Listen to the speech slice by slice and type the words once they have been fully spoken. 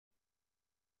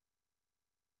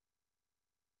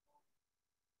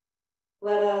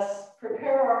Let us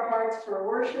prepare our hearts for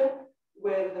worship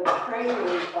with the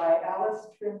Prelude by Alice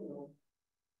Trimble.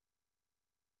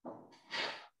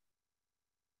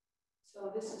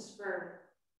 So this is for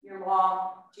your mom,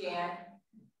 Jan.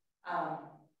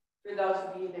 For those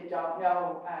of you that don't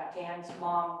know, Jan's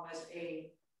mom was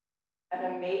an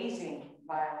amazing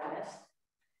violinist.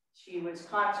 She was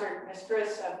concert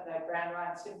mistress of the Grand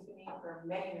Ron Symphony for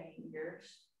many, many years.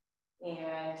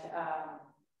 And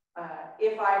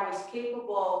if I was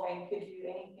capable and could do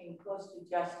anything close to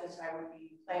justice, I would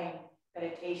be playing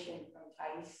Meditation from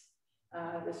Tice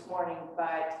this morning,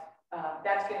 but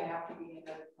that's going to have to be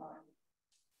another time.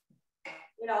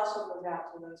 It also goes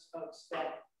out to those folks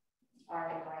that are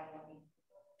in Miami.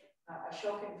 A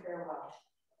Shokin farewell.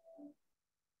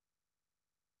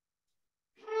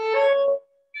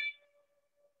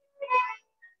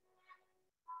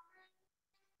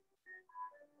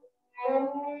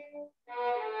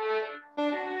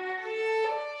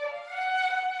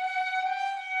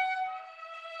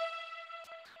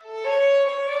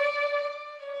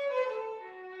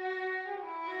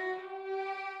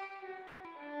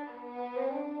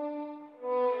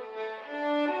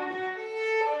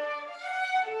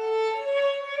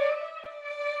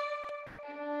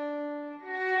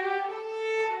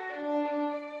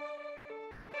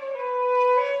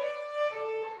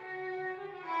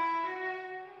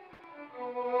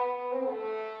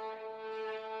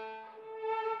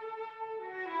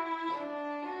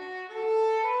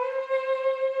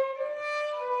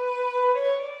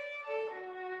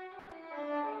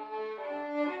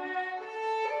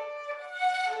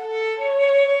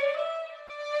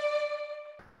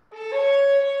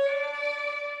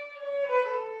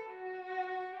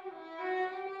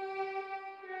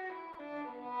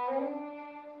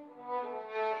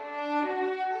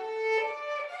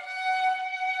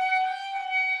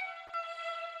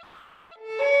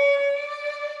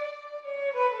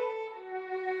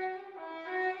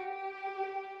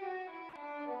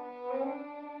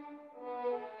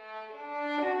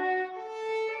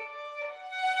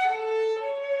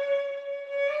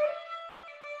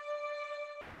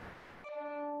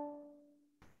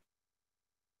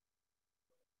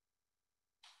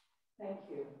 Thank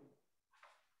you.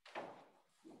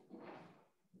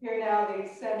 Hear now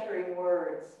these centering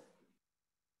words.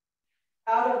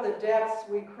 Out of the depths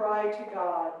we cry to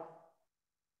God.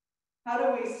 How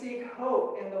do we seek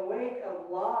hope in the wake of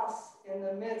loss, in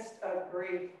the midst of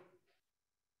grief?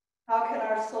 How can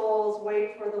our souls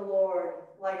wait for the Lord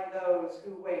like those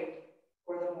who wait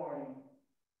for the morning?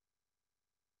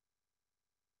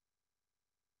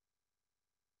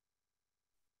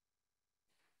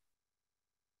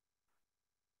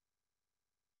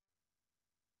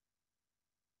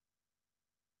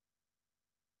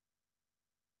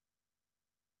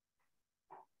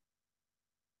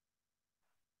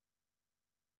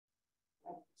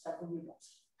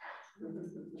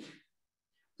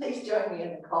 Please join me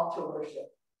in the call to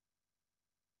worship.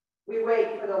 We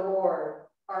wait for the Lord.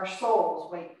 Our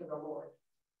souls wait for the Lord.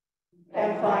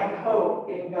 And find hope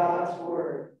in God's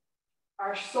word.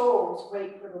 Our souls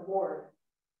wait for the Lord.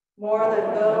 More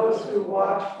than those who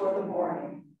watch for the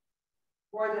morning.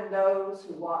 More than those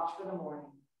who watch for the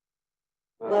morning.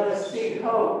 Let us seek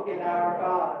hope in our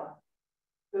God,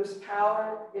 whose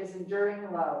power is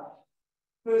enduring love,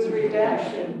 whose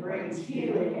redemption brings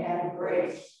healing and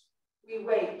grace. We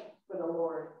wait for the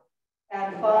Lord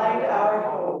and find our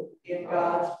hope in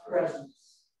God's presence.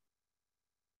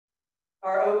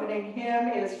 Our opening hymn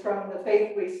is from The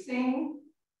Faith We Sing,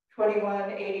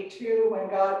 2182, When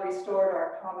God Restored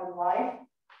Our Common Life.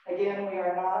 Again, we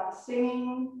are not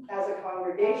singing as a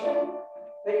congregation,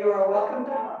 but you are welcome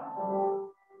to hum.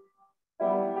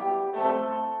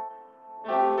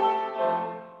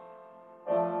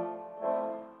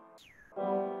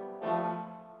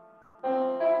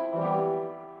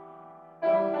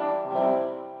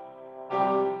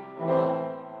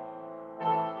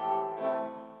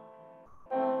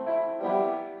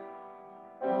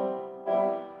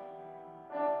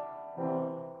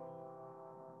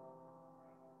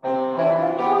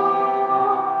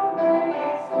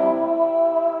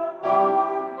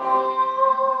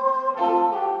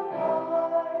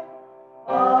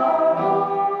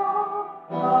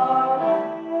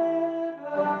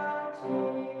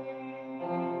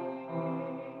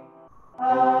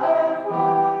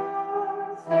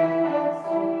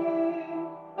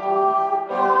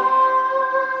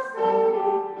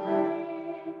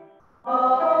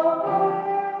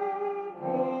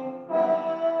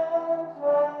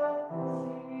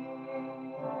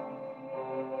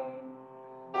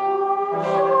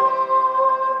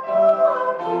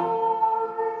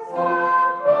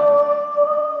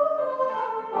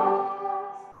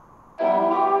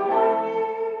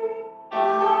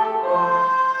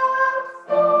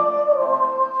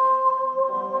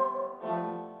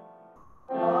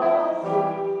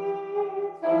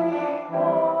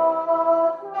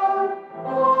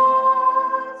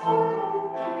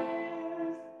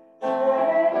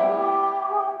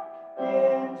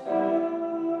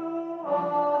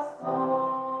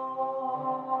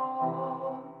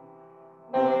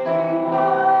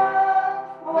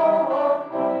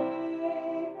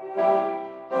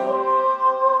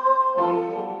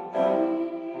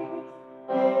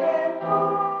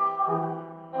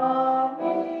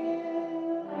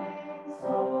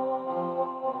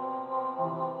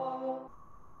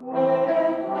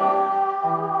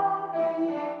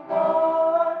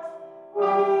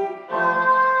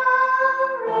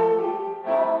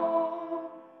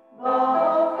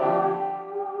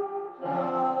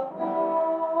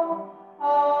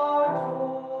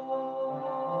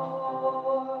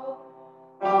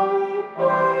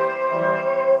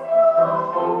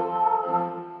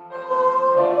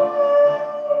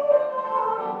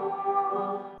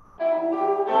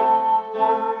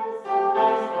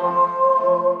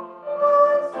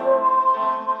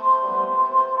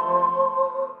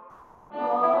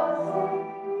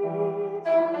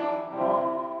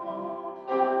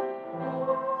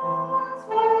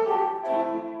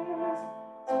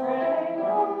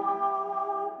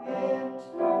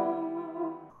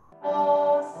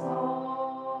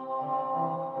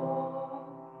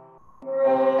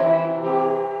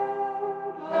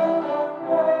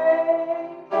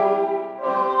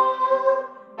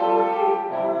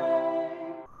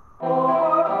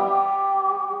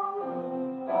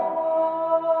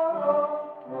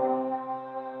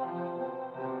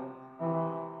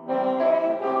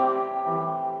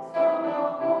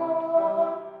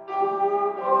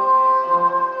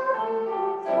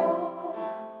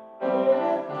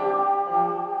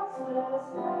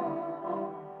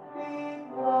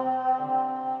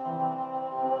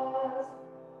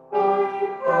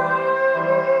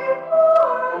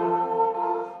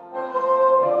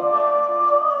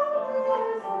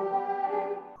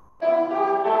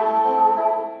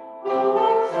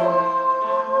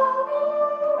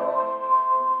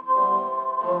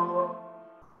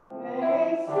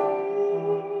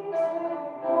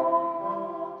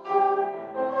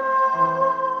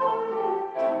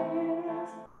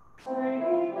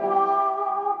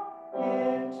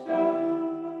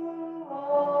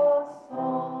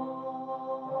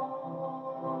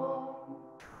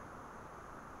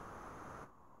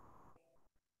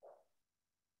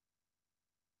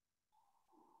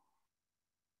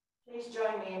 Please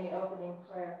join me in the opening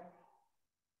prayer.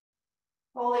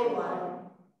 Holy One,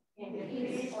 in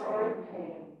peace or in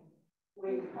pain,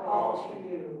 we call to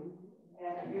you,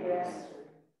 and you answer.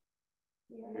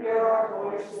 Hear our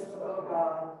voices, O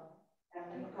God,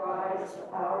 and the cries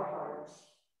of our hearts.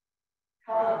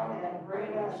 Come and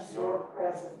bring us your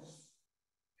presence.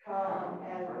 Come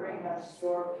and bring us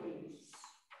your peace.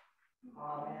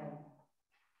 Amen.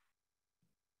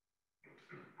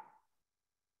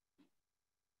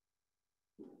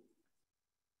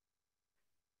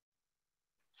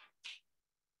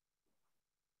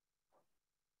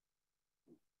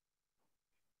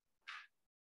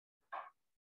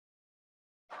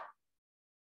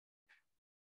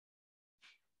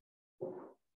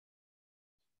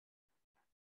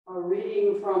 Our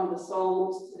reading from the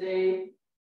Psalms today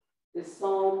is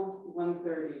Psalm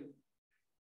 130,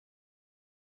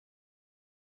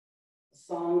 a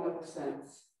song of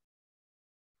ascents.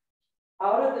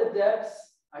 Out of the depths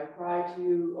I cry to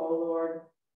you, O Lord.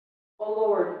 O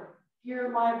Lord, hear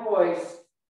my voice.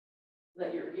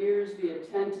 Let your ears be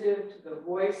attentive to the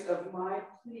voice of my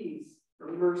pleas for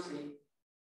mercy.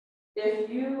 If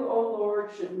you, O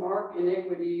Lord, should mark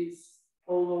iniquities,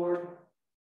 O Lord,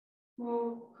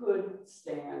 who could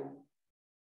stand?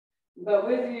 But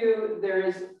with you there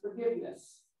is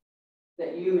forgiveness,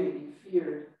 that you may be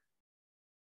feared.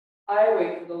 I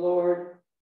wait for the Lord,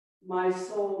 my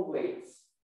soul waits,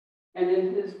 and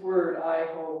in his word I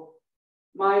hope.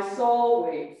 My soul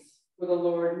waits for the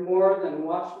Lord more than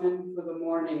watchmen for the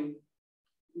morning,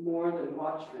 more than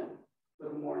watchmen for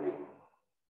the morning.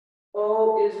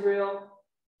 O Israel,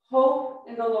 hope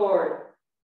in the Lord.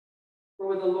 For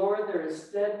with the Lord there is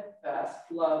steadfast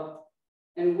love,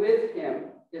 and with him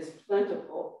is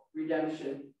plentiful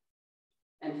redemption,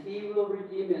 and he will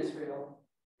redeem Israel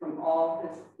from all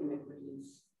his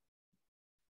iniquities.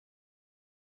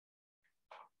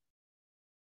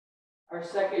 Our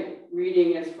second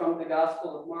reading is from the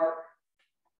Gospel of Mark,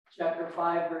 chapter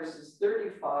 5, verses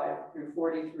 35 through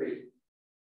 43.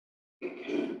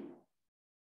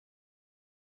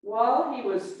 While he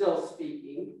was still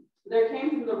speaking, there came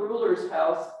from the ruler's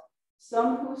house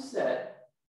some who said,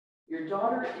 "Your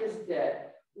daughter is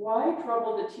dead. Why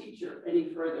trouble the teacher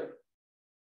any further?"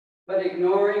 But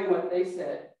ignoring what they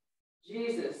said,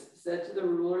 Jesus said to the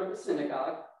ruler of the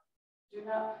synagogue, "Do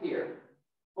not fear,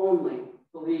 only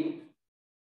believe."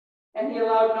 And he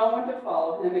allowed no one to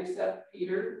follow him except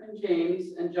Peter and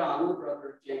James and John, the brother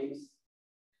of James.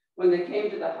 When they came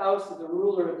to the house of the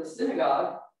ruler of the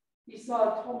synagogue, he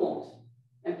saw a tumult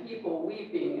and people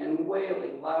weeping and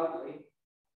wailing loudly.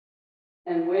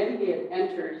 And when he had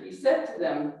entered, he said to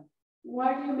them,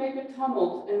 "Why do you make a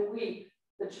tumult and weep?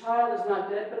 The child is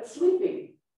not dead, but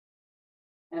sleeping."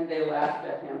 And they laughed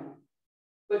at him.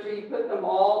 But he put them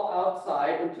all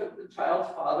outside and took the child's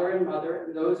father and mother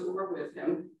and those who were with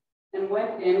him and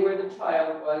went in where the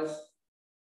child was.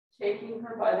 Taking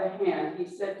her by the hand, he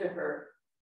said to her,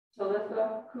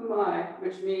 "Talitha cumi,"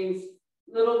 which means,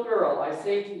 "Little girl, I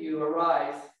say to you,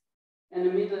 arise." And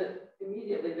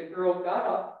immediately the girl got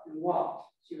up and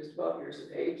walked. She was 12 years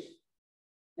of age.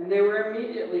 And they were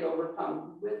immediately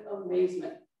overcome with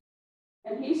amazement.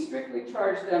 And he strictly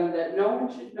charged them that no one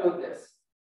should know this,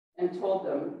 and told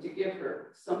them to give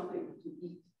her something to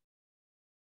eat.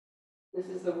 This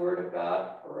is the word of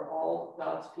God for all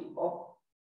God's people.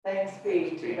 Thanks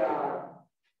be to God.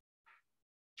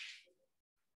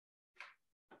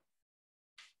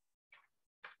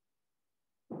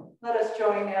 Let us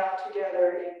join now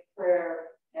together in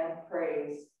prayer and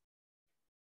praise.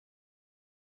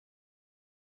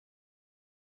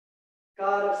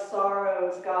 God of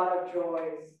sorrows, God of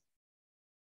joys,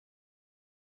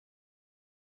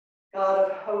 God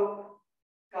of hope,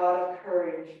 God of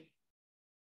courage,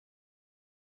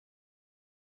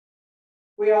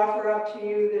 we offer up to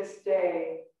you this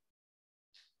day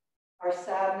our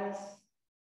sadness,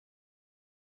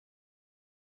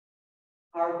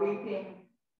 our weeping,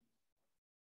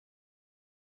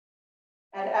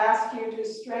 and ask you to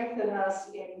strengthen us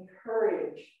in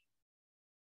courage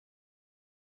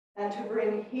and to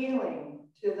bring healing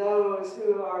to those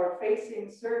who are facing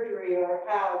surgery or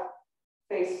have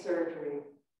faced surgery,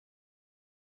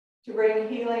 to bring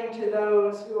healing to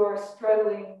those who are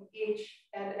struggling each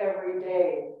and every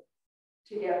day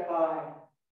to get by.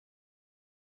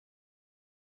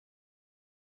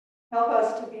 Help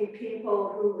us to be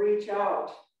people who reach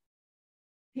out,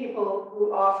 people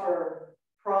who offer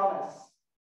promise,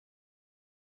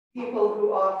 people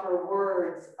who offer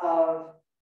words of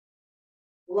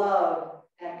love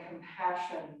and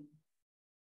compassion,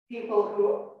 people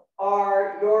who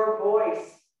are your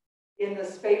voice in the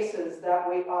spaces that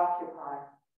we occupy.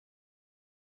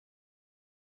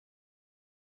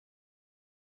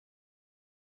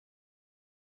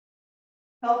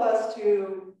 Help us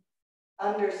to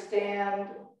understand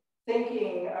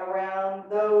thinking around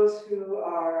those who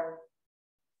are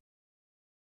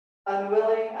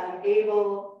unwilling,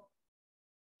 unable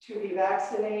to be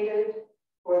vaccinated,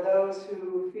 or those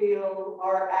who feel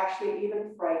are actually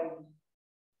even frightened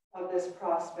of this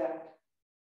prospect.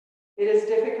 It is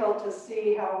difficult to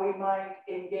see how we might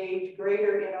engage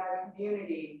greater in our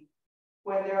community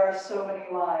when there are so many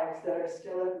lives that are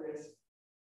still at risk.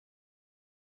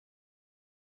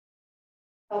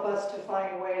 Help us to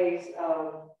find ways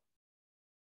of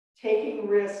taking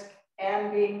risk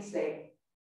and being safe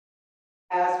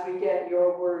as we get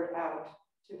your word out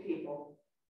to people.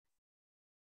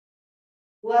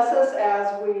 Bless us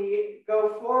as we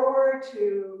go forward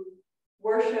to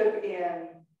worship in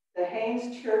the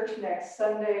Haynes Church next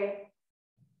Sunday.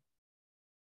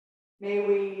 May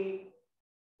we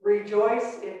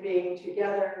rejoice in being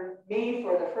together, me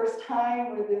for the first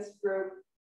time with this group,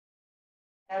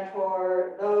 and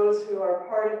for those who are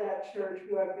part of that church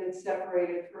who have been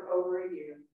separated for over a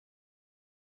year.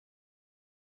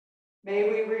 May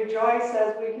we rejoice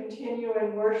as we continue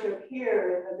in worship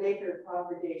here in the Baker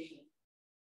congregation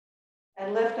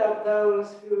and lift up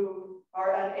those who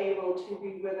are unable to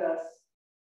be with us.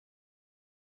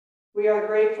 We are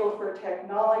grateful for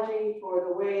technology, for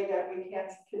the way that we can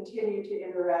continue to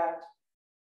interact.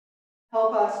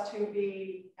 Help us to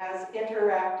be as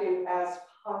interactive as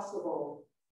possible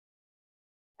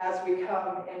as we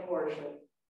come in worship.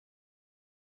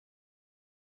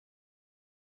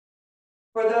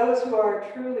 For those who are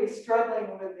truly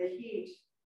struggling with the heat,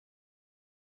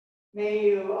 may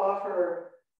you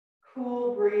offer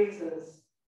cool breezes,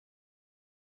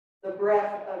 the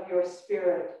breath of your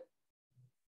spirit.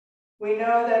 We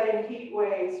know that in heat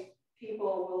waves,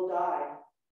 people will die.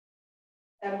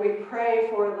 And we pray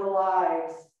for the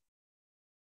lives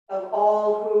of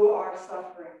all who are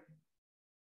suffering.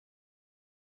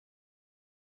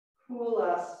 Cool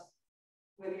us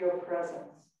with your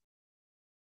presence.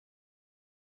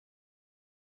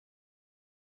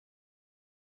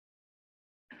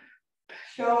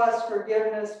 Show us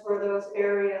forgiveness for those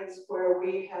areas where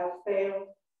we have failed,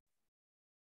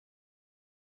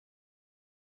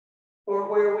 or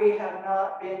where we have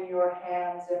not been your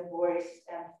hands and voice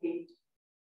and feet.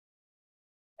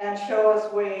 And show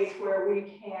us ways where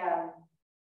we can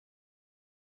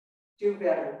do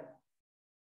better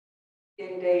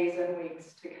in days and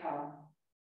weeks to come.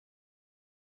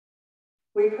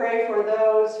 We pray for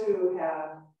those who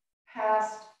have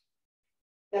passed,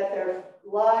 that their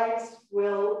lives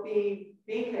will be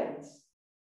beacons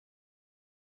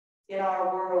in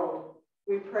our world.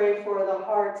 We pray for the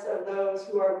hearts of those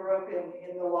who are broken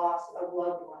in the loss of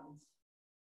loved ones.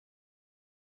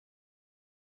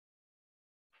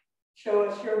 Show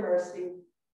us your mercy,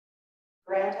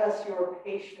 grant us your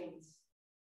patience,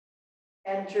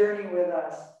 and journey with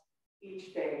us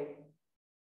each day.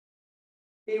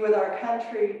 Be with our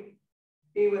country,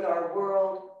 be with our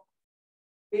world,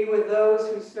 be with those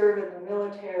who serve in the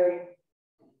military.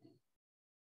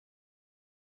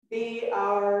 Be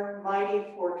our mighty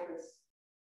fortress.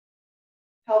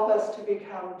 Help us to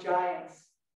become giants,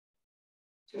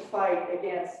 to fight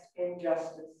against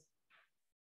injustice.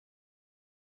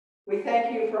 We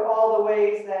thank you for all the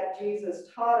ways that Jesus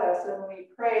taught us, and we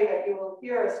pray that you will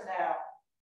hear us now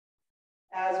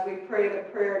as we pray the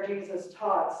prayer Jesus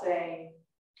taught, saying,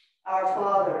 Our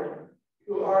Father,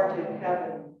 who art in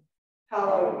heaven,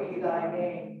 hallowed be thy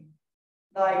name.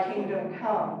 Thy kingdom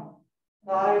come,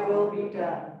 thy will be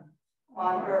done,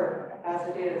 on earth as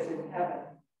it is in heaven.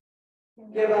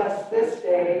 Give us this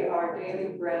day our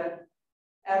daily bread,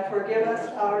 and forgive us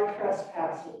our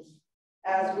trespasses,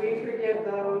 as we forgive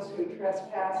those who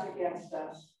trespass against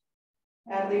us.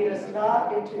 And lead us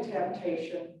not into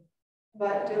temptation,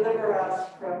 but deliver us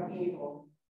from evil.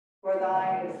 For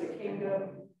thine is the kingdom,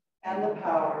 and the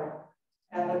power,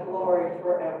 and the glory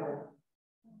forever.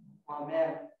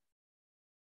 Amen.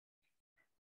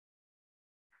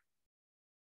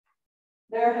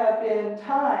 There have been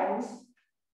times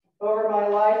over my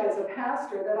life as a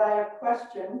pastor that I have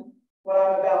questioned what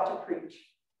I'm about to preach.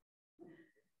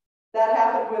 That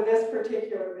happened with this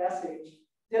particular message.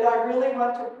 Did I really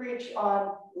want to preach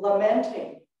on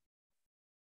lamenting?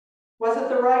 Was it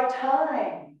the right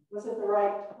time? Was it the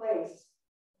right place?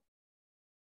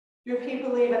 Do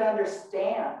people even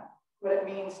understand what it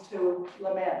means to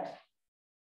lament?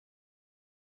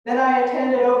 Then I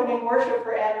attended opening worship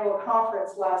for annual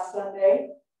conference last Sunday.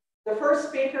 The first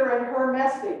speaker in her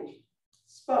message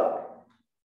spoke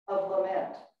of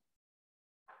lament.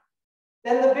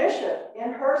 Then the bishop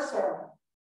in her sermon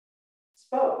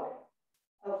spoke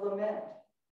of lament.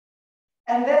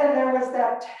 And then there was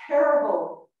that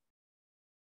terrible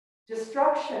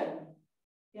destruction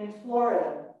in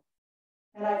Florida.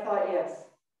 And I thought, yes,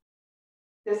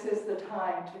 this is the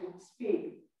time to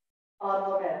speak on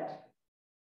lament.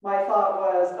 My thought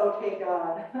was, okay,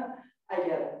 God, I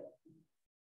get it.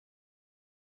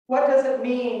 What does it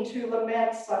mean to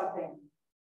lament something?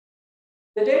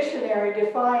 The dictionary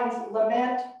defines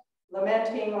lament,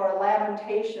 lamenting, or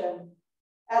lamentation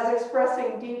as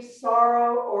expressing deep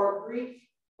sorrow or grief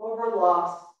over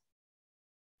loss,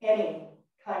 any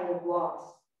kind of loss.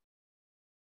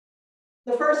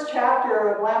 The first chapter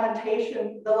of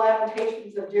the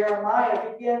Lamentations of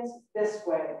Jeremiah begins this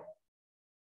way.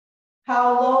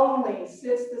 How lonely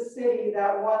sits the city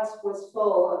that once was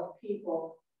full of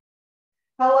people.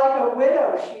 How like a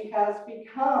widow she has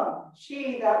become,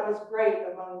 she that was great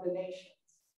among the nations.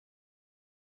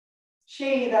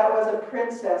 She that was a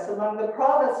princess among the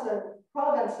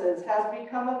provinces has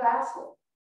become a vassal.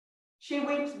 She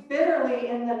weeps bitterly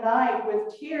in the night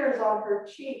with tears on her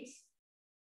cheeks.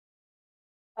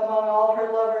 Among all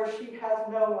her lovers, she has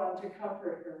no one to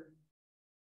comfort her.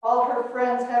 All her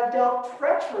friends have dealt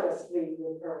treacherously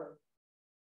with her.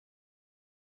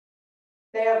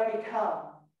 They have become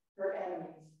her enemies.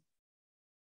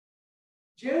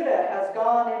 Judah has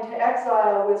gone into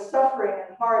exile with suffering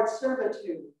and hard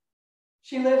servitude.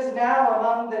 She lives now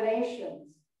among the nations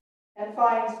and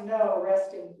finds no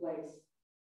resting place.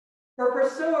 Her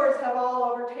pursuers have all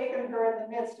overtaken her in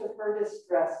the midst of her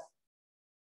distress.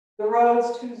 The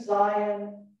roads to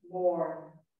Zion mourn,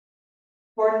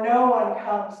 for no one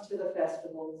comes to the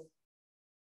festivals.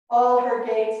 All her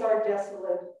gates are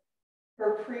desolate,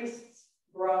 her priests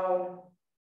groan,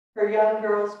 her young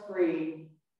girls grieve,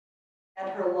 and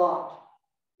her lot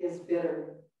is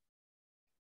bitter.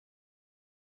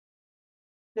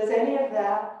 Does any of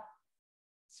that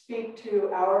speak to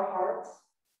our hearts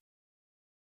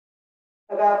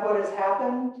about what has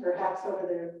happened, perhaps over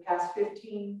the past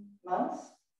 15 months,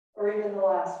 or even the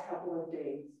last couple of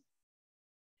days?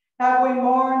 Have we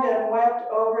mourned and wept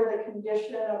over the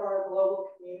condition of our global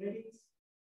communities?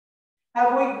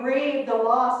 Have we grieved the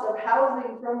loss of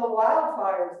housing from the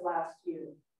wildfires last year?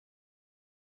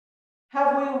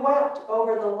 Have we wept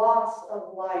over the loss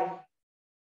of life,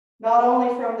 not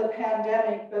only from the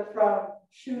pandemic, but from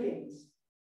shootings,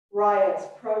 riots,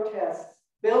 protests,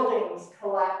 buildings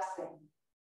collapsing?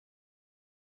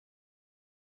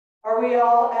 Are we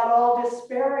all at all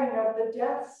despairing of the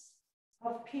deaths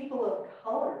of people of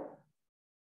color?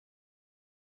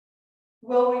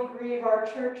 Will we grieve our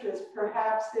churches,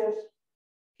 perhaps if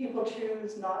people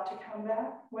choose not to come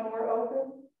back when we're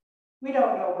open? We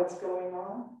don't know what's going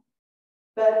on,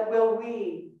 but will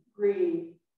we grieve,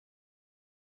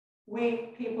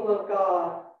 we people of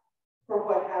God, for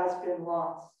what has been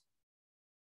lost?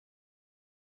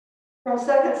 From 2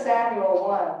 Samuel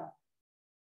 1,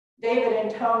 David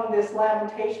intoned this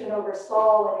lamentation over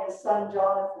Saul and his son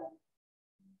Jonathan.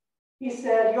 He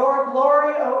said, "Your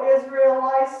glory, O Israel,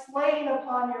 lies slain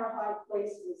upon your high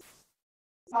places.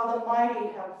 How the mighty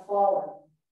have fallen.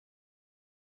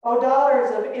 O daughters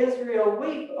of Israel,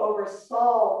 weep over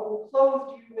Saul, who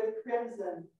clothed you with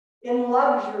crimson in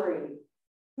luxury,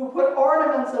 who put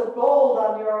ornaments of gold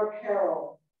on your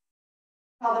apparel.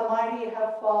 How the mighty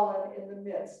have fallen in the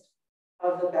midst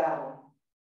of the battle."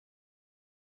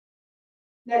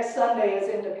 Next Sunday is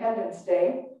Independence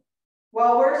Day.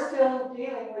 While we're still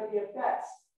dealing with the effects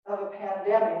of a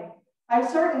pandemic, I'm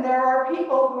certain there are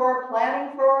people who are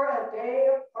planning for a day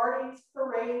of parties,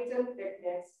 parades, and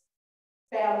picnics,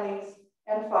 families,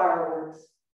 and fireworks.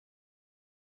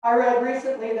 I read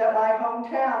recently that my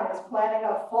hometown is planning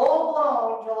a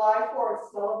full-blown July 4th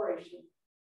celebration.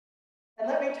 And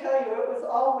let me tell you, it was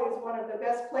always one of the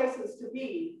best places to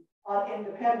be on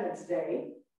Independence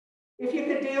Day. If you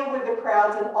could deal with the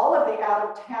crowds and all of the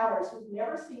out-of-towners who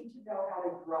never seem to know how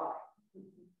to drive.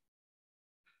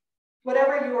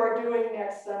 Whatever you are doing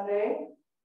next Sunday,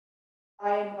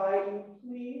 I invite you,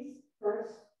 please,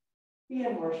 first, be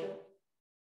in worship,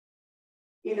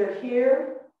 either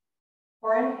here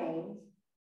or in Haines,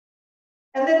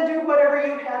 and then do whatever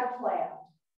you had planned.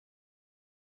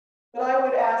 But I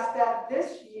would ask that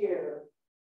this year,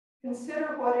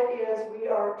 consider what it is we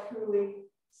are truly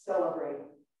celebrating.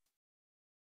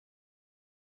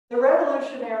 The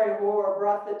Revolutionary War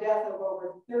brought the death of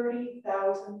over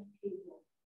 30,000 people.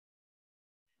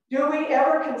 Do we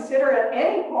ever consider at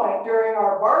any point during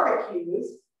our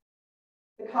barbecues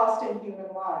the cost in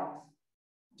human lives?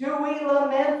 Do we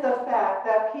lament the fact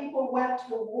that people went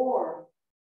to war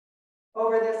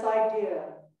over this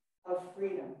idea of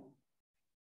freedom?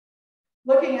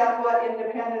 Looking at what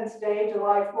Independence Day,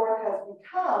 July 4th has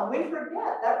become, we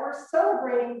forget that we're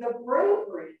celebrating the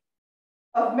bravery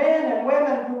of men and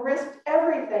women who risked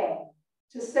everything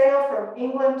to sail from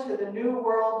England to the New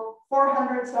World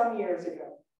 400 some years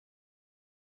ago.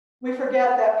 We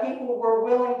forget that people were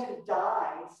willing to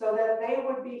die so that they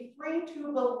would be free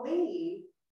to believe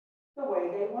the way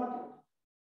they wanted.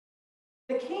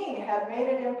 The king had made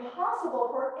it impossible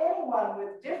for anyone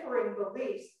with differing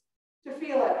beliefs to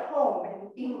feel at home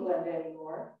in England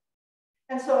anymore.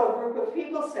 And so a group of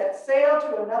people set sail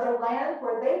to another land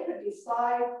where they could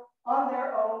decide on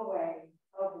their own way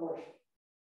of worship.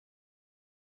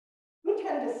 We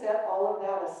tend to set all of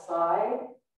that aside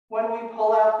when we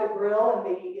pull out the grill and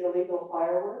the illegal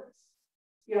fireworks.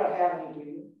 You don't have any, do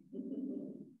you?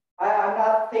 I'm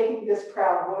not thinking this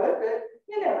crowd would, but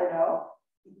you never know.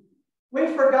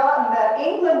 We've forgotten that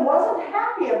England wasn't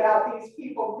happy about these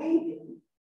people leaving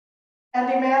and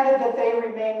demanded that they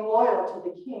remain loyal to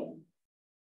the king.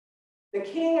 The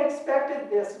king expected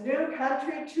this new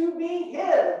country to be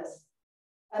his,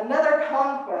 another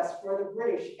conquest for the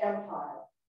British Empire.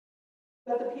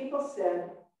 But the people said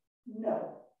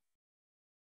no.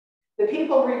 The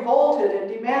people revolted and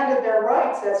demanded their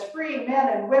rights as free men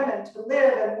and women to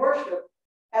live and worship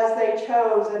as they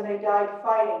chose, and they died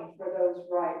fighting for those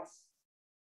rights.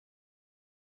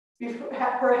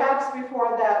 Perhaps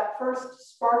before that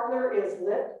first sparkler is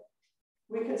lit,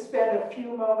 we could spend a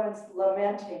few moments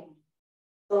lamenting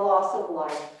the loss of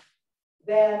life,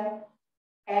 then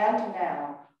and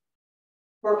now,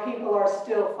 where people are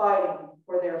still fighting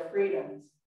for their freedoms.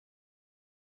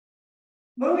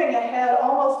 Moving ahead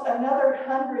almost another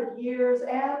 100 years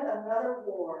and another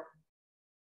war.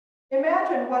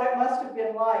 Imagine what it must have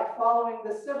been like following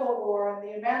the Civil War and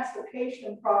the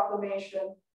Emancipation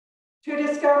Proclamation to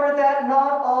discover that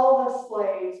not all the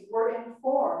slaves were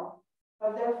informed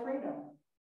of their freedom.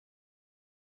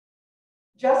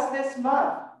 Just this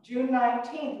month, June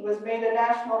 19th, was made a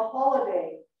national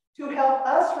holiday to help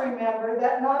us remember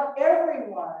that not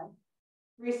everyone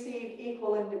received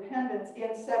equal independence in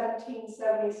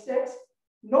 1776,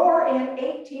 nor in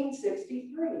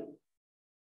 1863.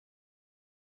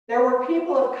 There were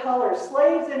people of color,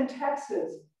 slaves in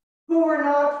Texas, who were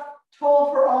not told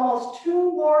for almost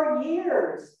 2 more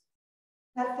years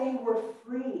that they were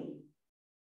free,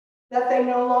 that they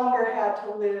no longer had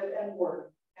to live and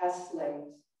work as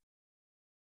slaves.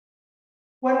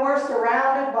 When we're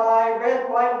surrounded by red,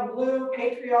 white, and blue,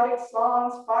 patriotic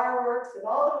songs, fireworks, and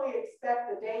all that we expect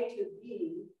the day to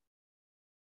be,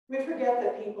 we forget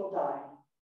that people died.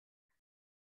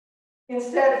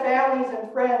 Instead, families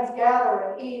and friends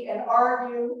gather and eat and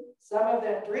argue. Some of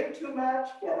them drink too much,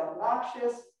 get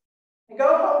obnoxious, and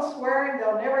go home swearing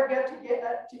they'll never get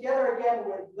together again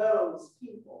with those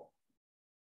people.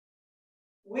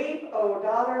 Weep, O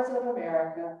daughters of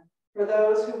America, for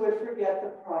those who would forget the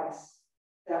price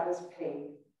that was paid.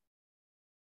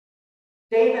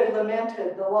 David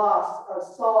lamented the loss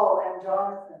of Saul and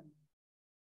Jonathan.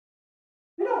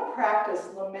 We don't practice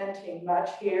lamenting much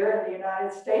here in the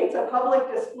United States. A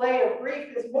public display of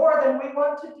grief is more than we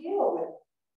want to deal with.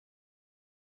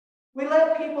 We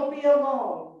let people be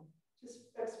alone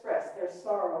to express their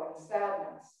sorrow and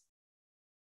sadness.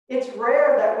 It's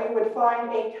rare that we would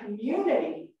find a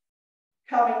community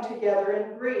coming together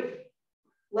in grief,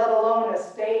 let alone a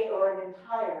state or an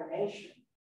entire nation.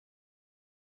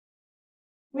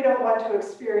 We don't want to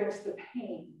experience the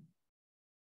pain.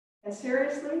 And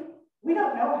seriously, we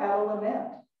don't know how to lament.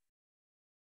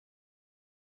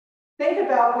 Think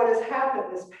about what has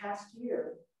happened this past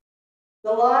year.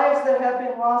 The lives that have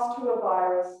been lost to a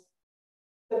virus,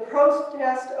 the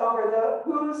protest over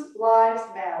whose lives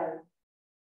matter,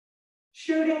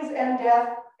 shootings and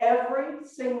death every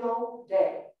single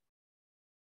day.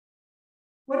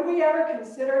 Would we ever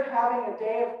consider having a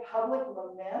day of public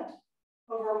lament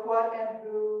over what and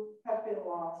who have been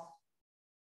lost?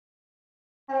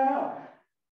 I don't know.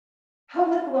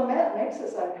 Public lament makes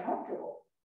us uncomfortable.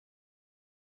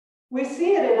 We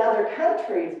see it in other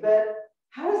countries, but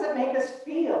how does it make us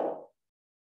feel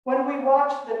when we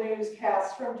watch the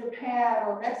newscasts from Japan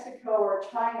or Mexico or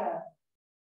China?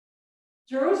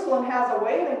 Jerusalem has a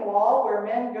wailing wall where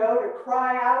men go to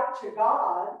cry out to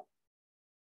God.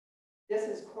 This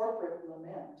is corporate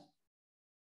lament.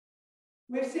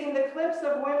 We've seen the clips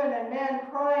of women and men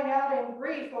crying out in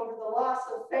grief over the loss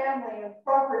of family and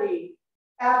property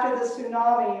after the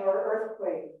tsunami or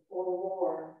earthquake or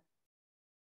war.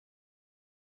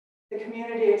 The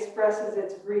community expresses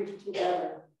its grief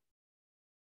together.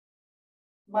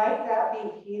 Might that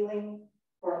be healing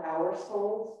for our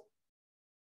souls?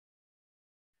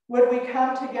 Would we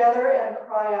come together and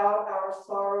cry out our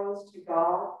sorrows to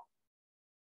God?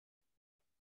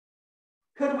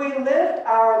 Could we lift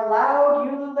our loud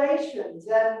ululations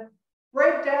and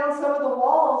break down some of the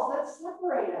walls that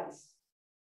separate us?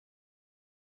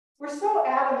 We're so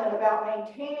adamant about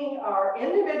maintaining our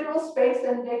individual space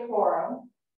and decorum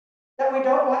that we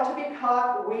don't want to be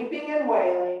caught weeping and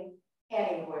wailing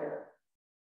anywhere.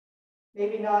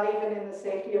 Maybe not even in the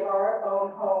safety of our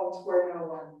own homes where no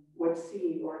one would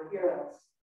see or hear us.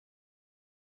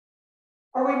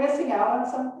 Are we missing out on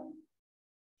something?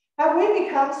 Have we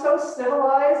become so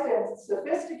civilized and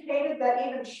sophisticated that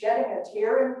even shedding a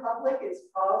tear in public is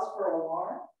cause for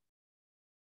alarm?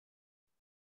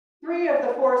 3 of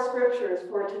the 4 scriptures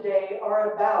for today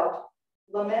are about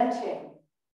lamenting.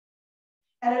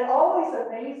 And it always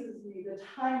amazes me the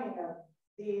timing of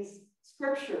these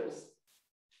scriptures.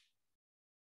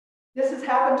 This has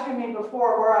happened to me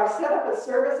before where I've set up a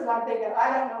service and I'm thinking,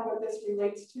 I don't know what this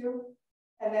relates to.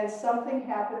 And then something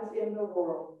happens in the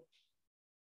world.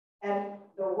 And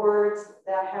the words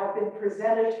that have been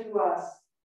presented to us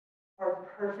are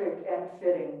perfect and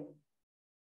fitting.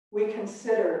 We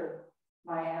consider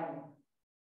Miami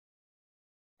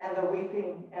and the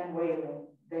weeping and wailing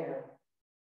there.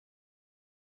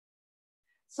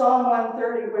 Psalm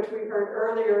 130, which we heard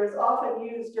earlier, is often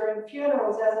used during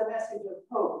funerals as a message of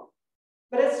hope.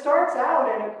 But it starts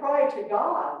out in a cry to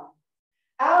God.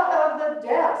 Out of the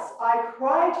depths, I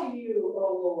cry to you,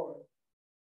 O Lord.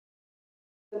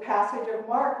 The passage of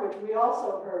Mark, which we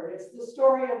also heard, it's the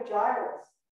story of Jairus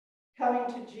coming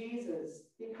to Jesus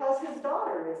because his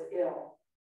daughter is ill.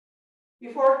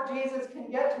 Before Jesus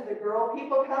can get to the girl,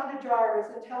 people come to Jairus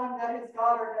and tell him that his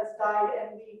daughter has died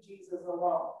and leave Jesus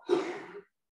alone.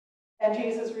 And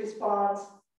Jesus responds,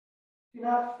 do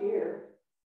not fear,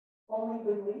 only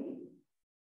believe.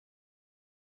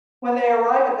 When they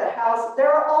arrive at the house,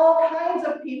 there are all kinds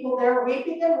of people there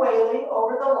weeping and wailing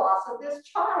over the loss of this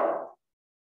child.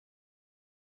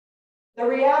 The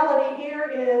reality here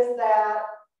is that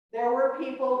there were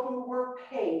people who were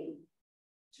paid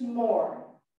to mourn,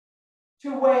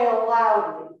 to wail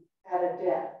loudly at a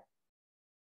death.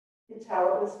 It's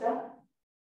how it was done.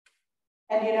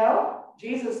 And you know,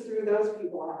 Jesus threw those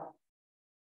people out.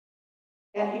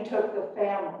 And he took the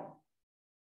family.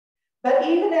 But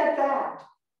even at that,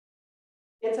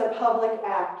 it's a public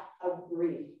act of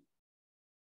grief.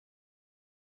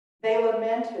 They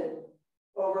lamented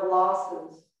over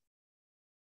losses.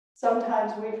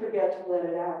 Sometimes we forget to let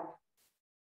it out.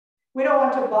 We don't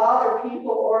want to bother people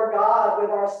or God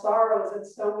with our sorrows, and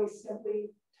so we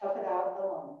simply tough it out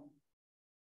alone.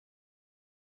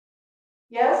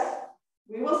 Yes,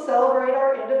 we will celebrate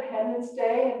our Independence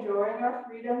Day, enjoying our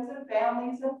freedoms and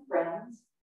families and friends,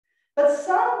 but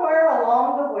somewhere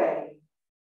along the way,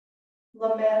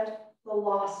 lament the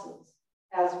losses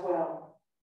as well.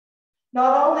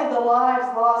 Not only the lives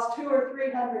lost 200 or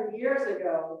 300 years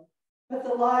ago, but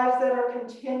the lives that are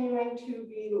continuing to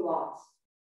be lost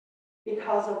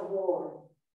because of war,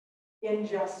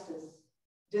 injustice,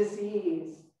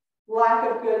 disease,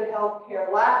 lack of good health care,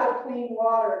 lack of clean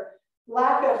water,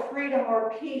 lack of freedom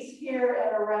or peace here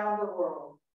and around the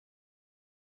world.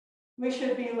 We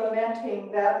should be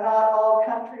lamenting that not all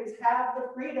countries have the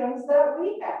freedoms that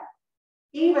we have.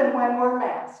 Even when we're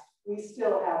masked, we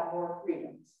still have more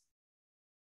freedoms.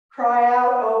 Cry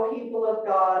out, O people of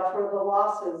God, for the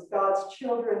losses God's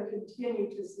children continue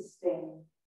to sustain,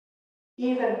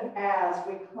 even as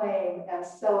we claim and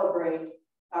celebrate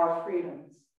our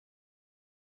freedoms.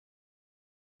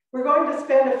 We're going to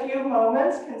spend a few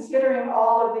moments considering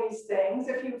all of these things.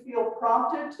 If you feel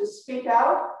prompted to speak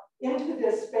out into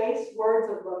this space words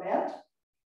of lament,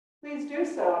 please do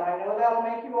so, and I know that'll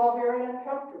make you all very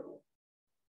uncomfortable.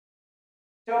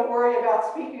 Don't worry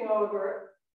about speaking over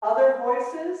other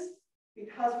voices,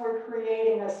 because we're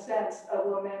creating a sense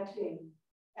of lamenting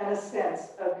and a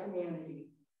sense of community.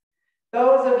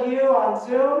 Those of you on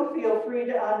Zoom, feel free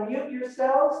to unmute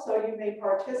yourselves so you may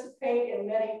participate in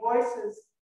many voices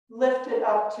lifted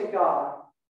up to God.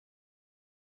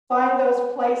 Find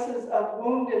those places of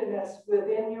woundedness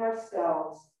within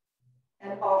yourselves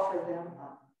and offer them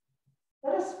up.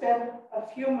 Let us spend a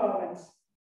few moments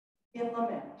in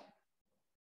lament.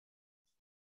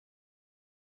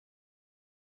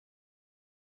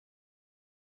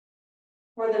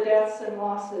 For the deaths and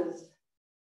losses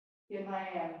in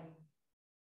Miami.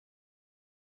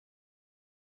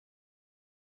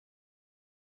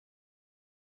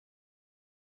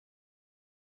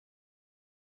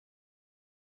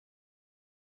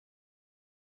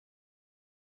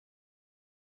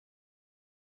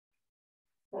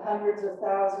 The hundreds of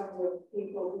thousands of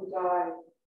people who died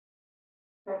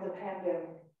from the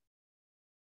pandemic.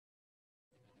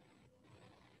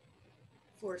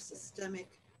 for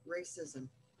systemic racism.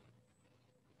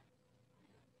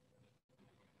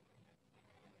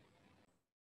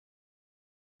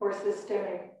 For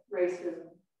systemic racism.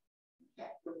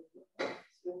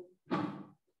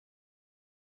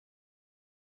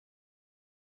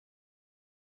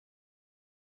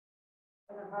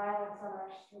 For the violence on our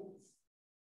streets.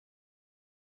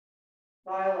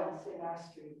 Violence in our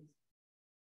streets.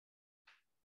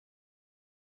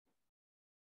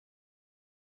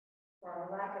 For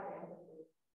our lack of empathy.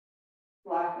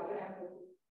 Lack of empathy.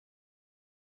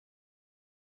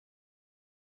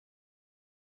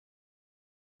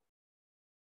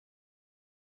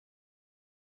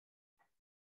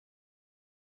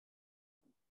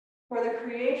 For the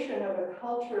creation of a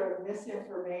culture of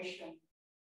misinformation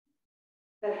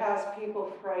that has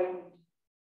people frightened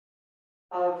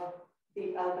of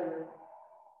the other,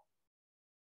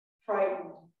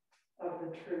 frightened of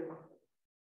the truth.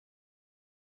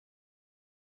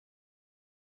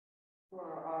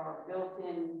 For our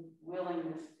built-in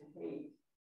willingness to hate.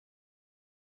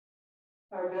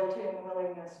 Our built-in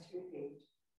willingness to hate.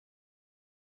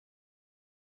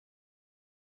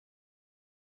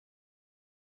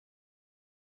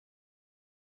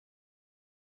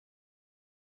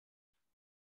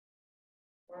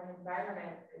 For an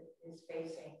environment that is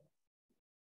facing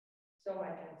so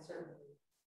much uncertainty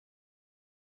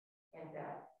and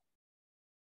doubt.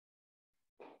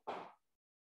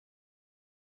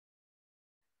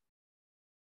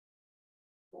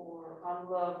 For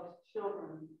unloved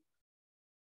children.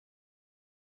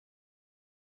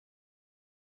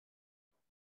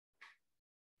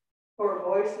 For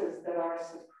voices that are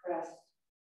suppressed.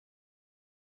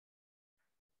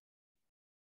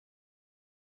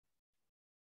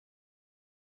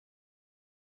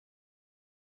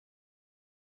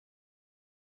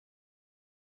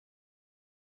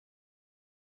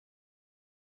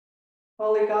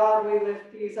 Holy God, we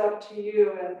lift these up to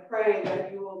you and pray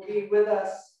that you will be with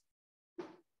us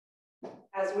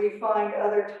as we find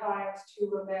other times to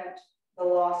lament the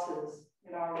losses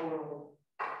in our world.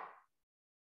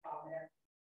 Amen.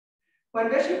 When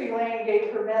Bishop Elaine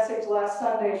gave her message last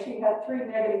Sunday, she had 3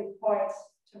 negative points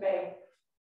to make.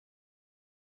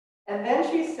 And then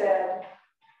she said,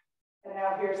 and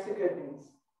now here's the good news.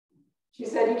 She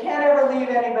said, you can't ever leave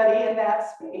anybody in that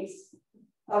space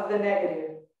of the negative.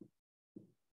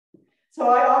 So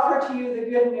I offer to you the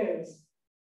good news.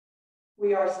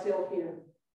 We are still here.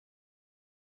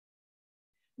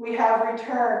 We have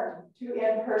returned to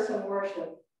in-person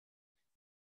worship.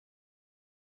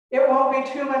 It won't be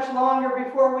too much longer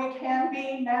before we can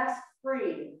be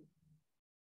mask-free.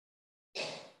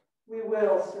 We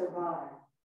will survive.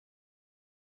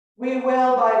 We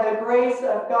will, by the grace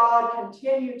of God,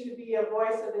 continue to be a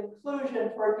voice of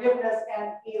inclusion, forgiveness,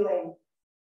 and healing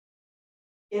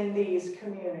in these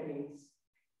communities.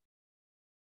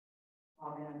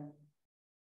 Amen.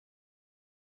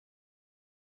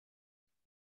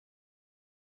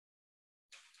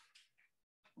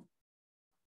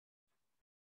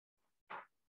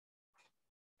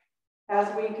 As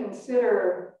we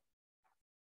consider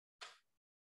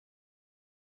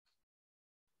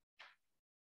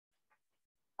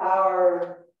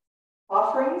our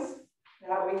offerings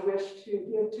that we wish to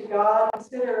give to God,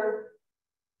 consider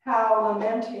how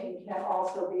lamenting can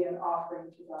also be an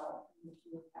offering to God in the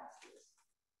two passages.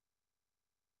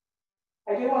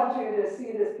 I do want you to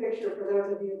see this picture for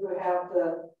those of you who have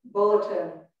the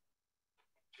bulletin.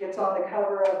 It's on the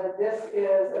cover of it. This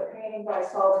is a painting by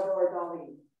Salvador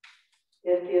Dali.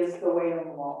 It is The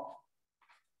Wailing Wall.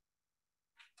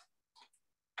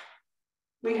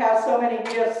 We have so many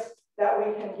gifts that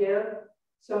we can give,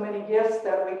 so many gifts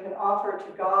that we can offer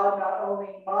to God, not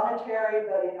only monetary,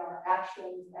 but in our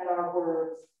actions and our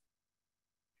words.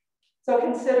 So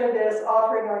consider this,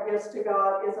 offering our gifts to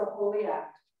God is a holy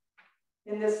act.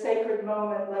 In this sacred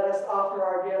moment, let us offer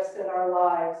our gifts and our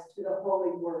lives to the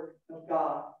holy work of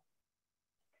God.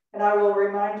 And I will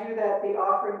remind you that the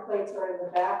offering plates are in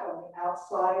the back on the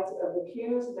outsides of the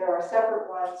pews. There are separate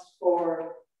ones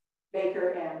for Baker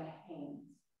and Haynes.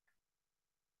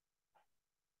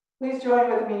 Please join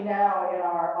with me now in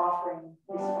our offering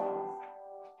response.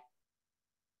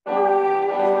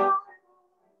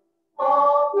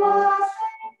 All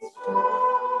blessings flow.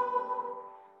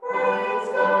 Praise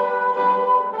God, all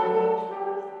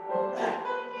creatures,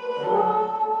 and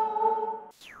behold.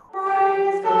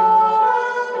 Praise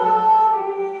God,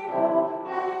 glory,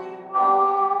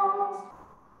 holy angels.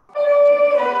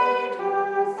 Creator,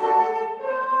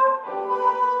 Savior,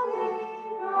 Holy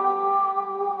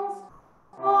Ghost.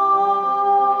 Amen.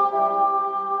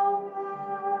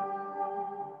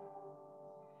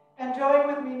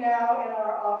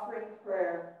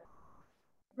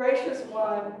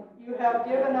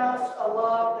 a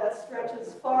love that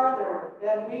stretches farther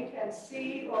than we can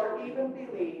see or even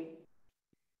believe.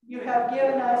 You have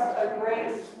given us a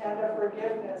grace and a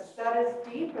forgiveness that is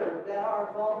deeper than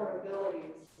our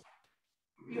vulnerabilities.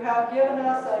 You have given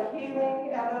us a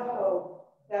healing and a hope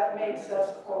that makes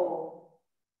us whole.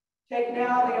 Take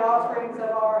now the offerings of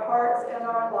our hearts and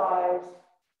our lives,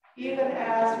 even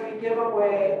as we give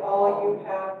away all you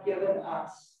have given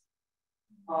us.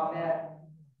 Amen.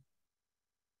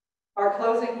 Our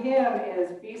closing hymn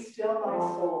is Be Still My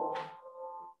Soul.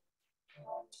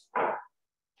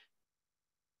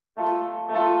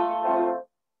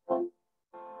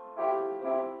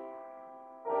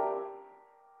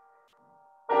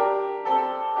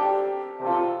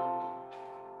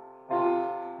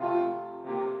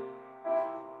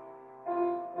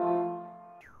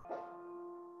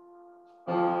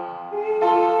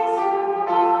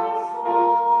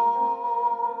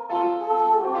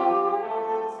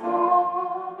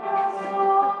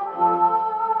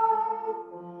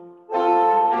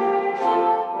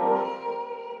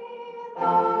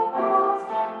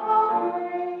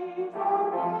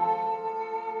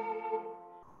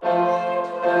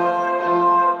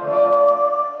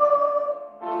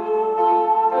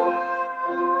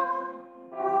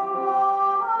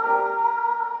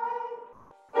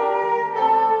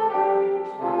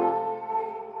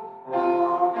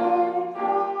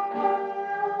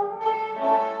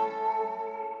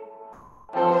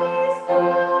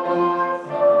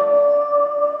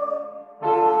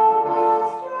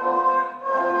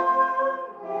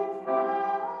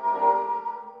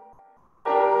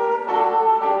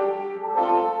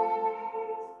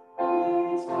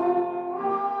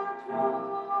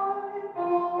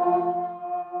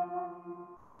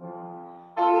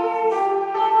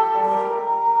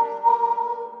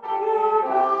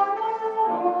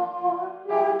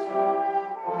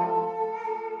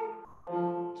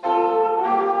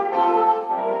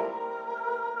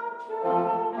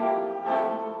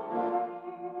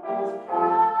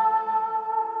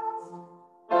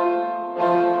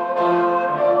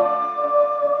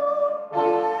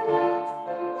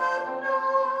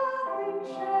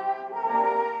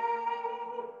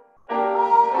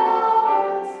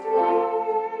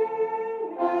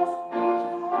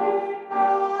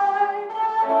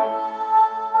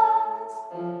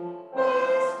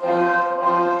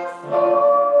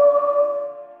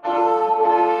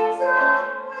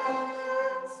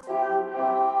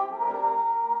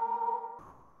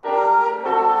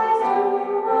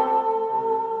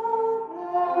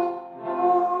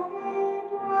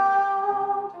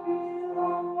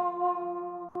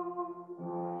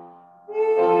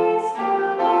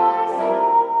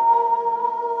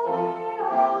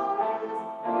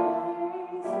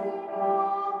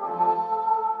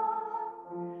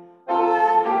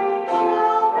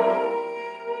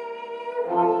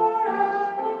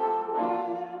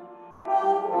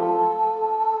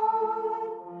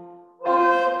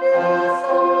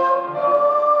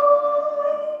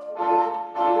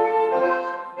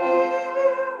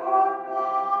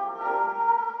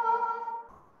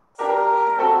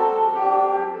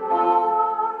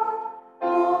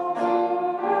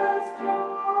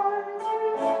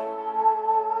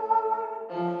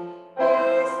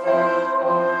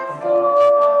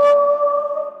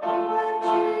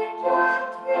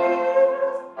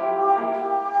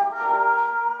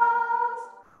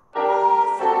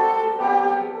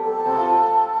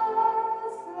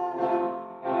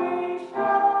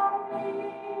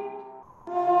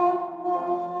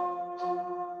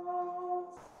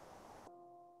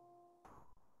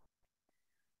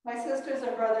 My sisters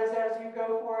and brothers, as you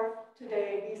go forth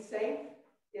today, be safe.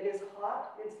 It is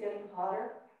hot. It's getting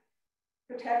hotter.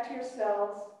 Protect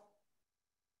yourselves.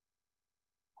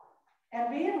 And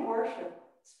be in worship.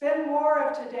 Spend more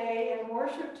of today in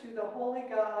worship to the Holy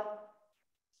God,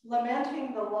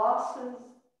 lamenting the losses,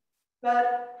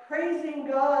 but praising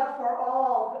God for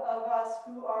all of us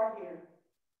who are here.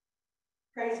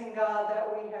 Praising God that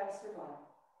we have survived.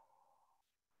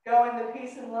 Go in the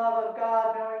peace and love of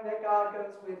God, knowing that God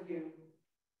goes with you.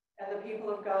 And the people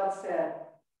of God said,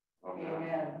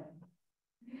 Amen.